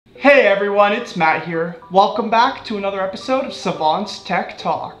Hey everyone, it's Matt here. Welcome back to another episode of Savant's Tech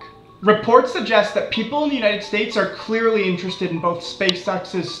Talk. Reports suggest that people in the United States are clearly interested in both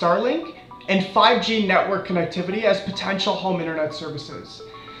SpaceX's Starlink and 5G network connectivity as potential home internet services.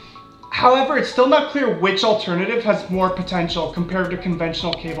 However, it's still not clear which alternative has more potential compared to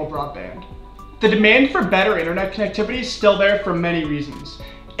conventional cable broadband. The demand for better internet connectivity is still there for many reasons.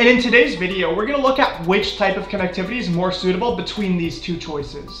 And in today's video, we're going to look at which type of connectivity is more suitable between these two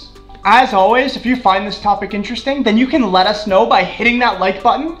choices. As always, if you find this topic interesting, then you can let us know by hitting that like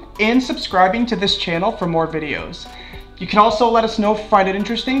button and subscribing to this channel for more videos. You can also let us know if you find it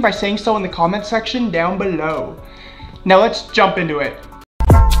interesting by saying so in the comment section down below. Now let's jump into it.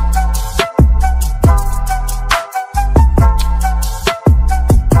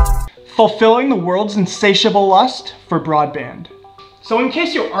 Fulfilling the world's insatiable lust for broadband. So in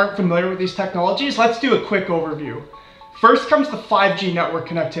case you aren't familiar with these technologies, let's do a quick overview. First comes the 5G network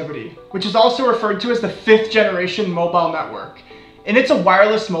connectivity, which is also referred to as the 5th generation mobile network. And it's a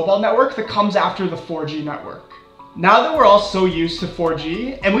wireless mobile network that comes after the 4G network. Now that we're all so used to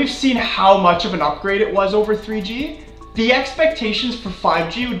 4G, and we've seen how much of an upgrade it was over 3G, the expectations for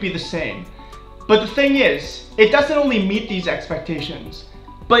 5G would be the same. But the thing is, it doesn't only meet these expectations,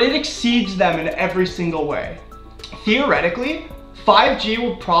 but it exceeds them in every single way. Theoretically, 5G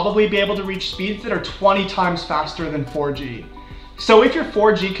will probably be able to reach speeds that are 20 times faster than 4G. So if your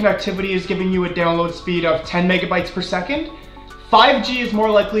 4G connectivity is giving you a download speed of 10 megabytes per second, 5G is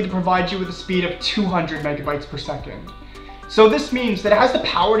more likely to provide you with a speed of 200 megabytes per second. So this means that it has the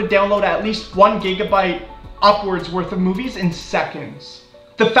power to download at least 1 gigabyte upwards worth of movies in seconds.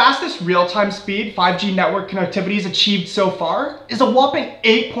 The fastest real-time speed 5G network connectivity has achieved so far is a whopping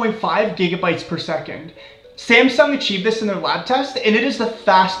 8.5 gigabytes per second. Samsung achieved this in their lab test, and it is the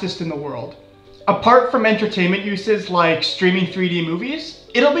fastest in the world. Apart from entertainment uses like streaming 3D movies,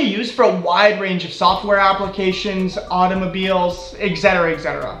 it'll be used for a wide range of software applications, automobiles, etc,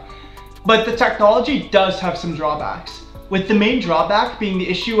 etc. But the technology does have some drawbacks, with the main drawback being the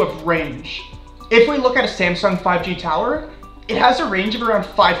issue of range. If we look at a Samsung 5G tower, it has a range of around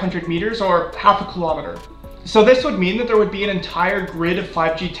 500 meters or half a kilometer. So this would mean that there would be an entire grid of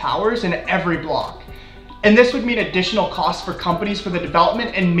 5G towers in every block. And this would mean additional costs for companies for the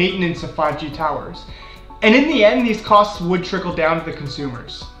development and maintenance of 5G towers. And in the end, these costs would trickle down to the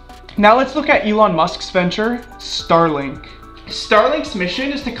consumers. Now let's look at Elon Musk's venture, Starlink. Starlink's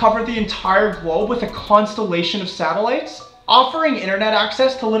mission is to cover the entire globe with a constellation of satellites, offering internet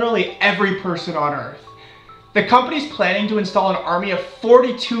access to literally every person on Earth. The company's planning to install an army of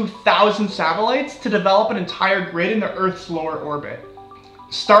 42,000 satellites to develop an entire grid in the Earth's lower orbit.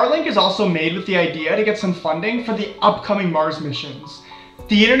 Starlink is also made with the idea to get some funding for the upcoming Mars missions.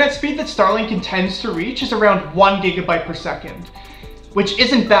 The internet speed that Starlink intends to reach is around 1 gigabyte per second, which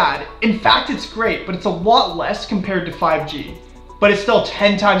isn't bad. In fact, it's great, but it's a lot less compared to 5G, but it's still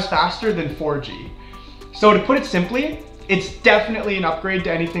 10 times faster than 4G. So to put it simply, it's definitely an upgrade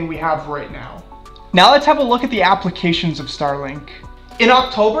to anything we have right now. Now let's have a look at the applications of Starlink. In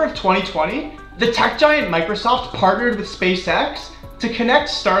October of 2020, the tech giant Microsoft partnered with SpaceX to connect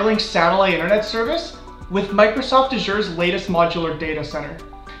Starlink's satellite internet service with Microsoft Azure's latest modular data center.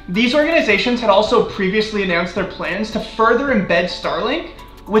 These organizations had also previously announced their plans to further embed Starlink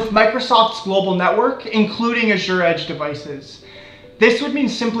with Microsoft's global network, including Azure Edge devices. This would mean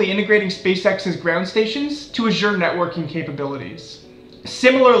simply integrating SpaceX's ground stations to Azure networking capabilities.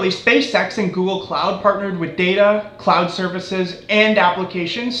 Similarly, SpaceX and Google Cloud partnered with data, cloud services, and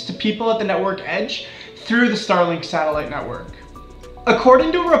applications to people at the network edge through the Starlink satellite network.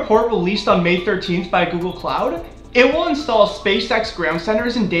 According to a report released on May 13th by Google Cloud, it will install SpaceX ground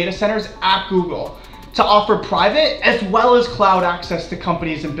centers and data centers at Google to offer private as well as cloud access to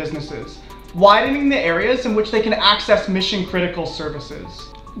companies and businesses, widening the areas in which they can access mission-critical services.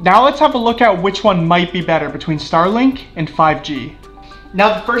 Now let's have a look at which one might be better between Starlink and 5G.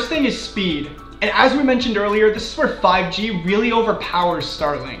 Now the first thing is speed, and as we mentioned earlier, this is where 5G really overpowers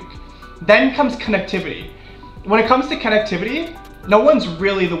Starlink. Then comes connectivity. When it comes to connectivity, no one's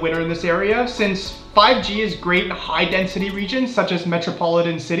really the winner in this area, since 5G is great in high-density regions such as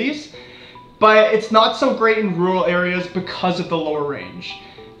metropolitan cities, but it's not so great in rural areas because of the lower range.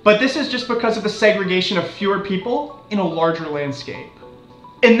 But this is just because of the segregation of fewer people in a larger landscape.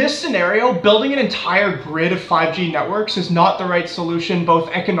 In this scenario, building an entire grid of 5G networks is not the right solution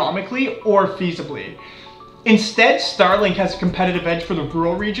both economically or feasibly. Instead, Starlink has a competitive edge for the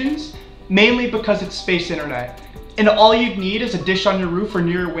rural regions, mainly because it's space internet. And all you'd need is a dish on your roof or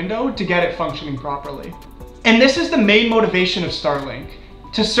near your window to get it functioning properly. And this is the main motivation of Starlink,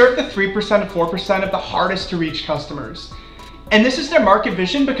 to serve the 3% to 4% of the hardest to reach customers. And this is their market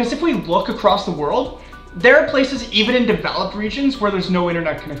vision because if we look across the world, there are places even in developed regions where there's no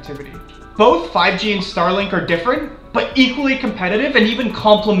internet connectivity. Both 5G and Starlink are different, but equally competitive and even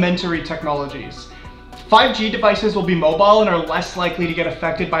complementary technologies. 5G devices will be mobile and are less likely to get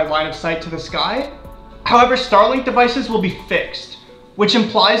affected by line of sight to the sky. However, Starlink devices will be fixed, which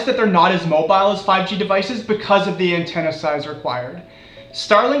implies that they're not as mobile as 5G devices because of the antenna size required.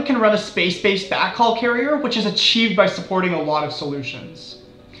 Starlink can run a space-based backhaul carrier, which is achieved by supporting a lot of solutions.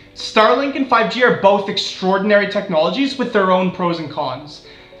 Starlink and 5G are both extraordinary technologies with their own pros and cons.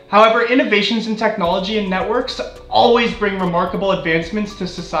 However, innovations in technology and networks always bring remarkable advancements to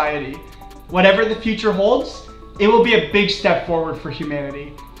society. Whatever the future holds, it will be a big step forward for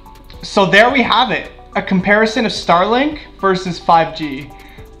humanity. So there we have it, a comparison of Starlink versus 5G.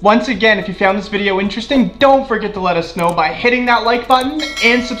 Once again, if you found this video interesting, don't forget to let us know by hitting that like button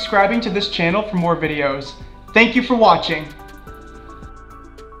and subscribing to this channel for more videos. Thank you for watching.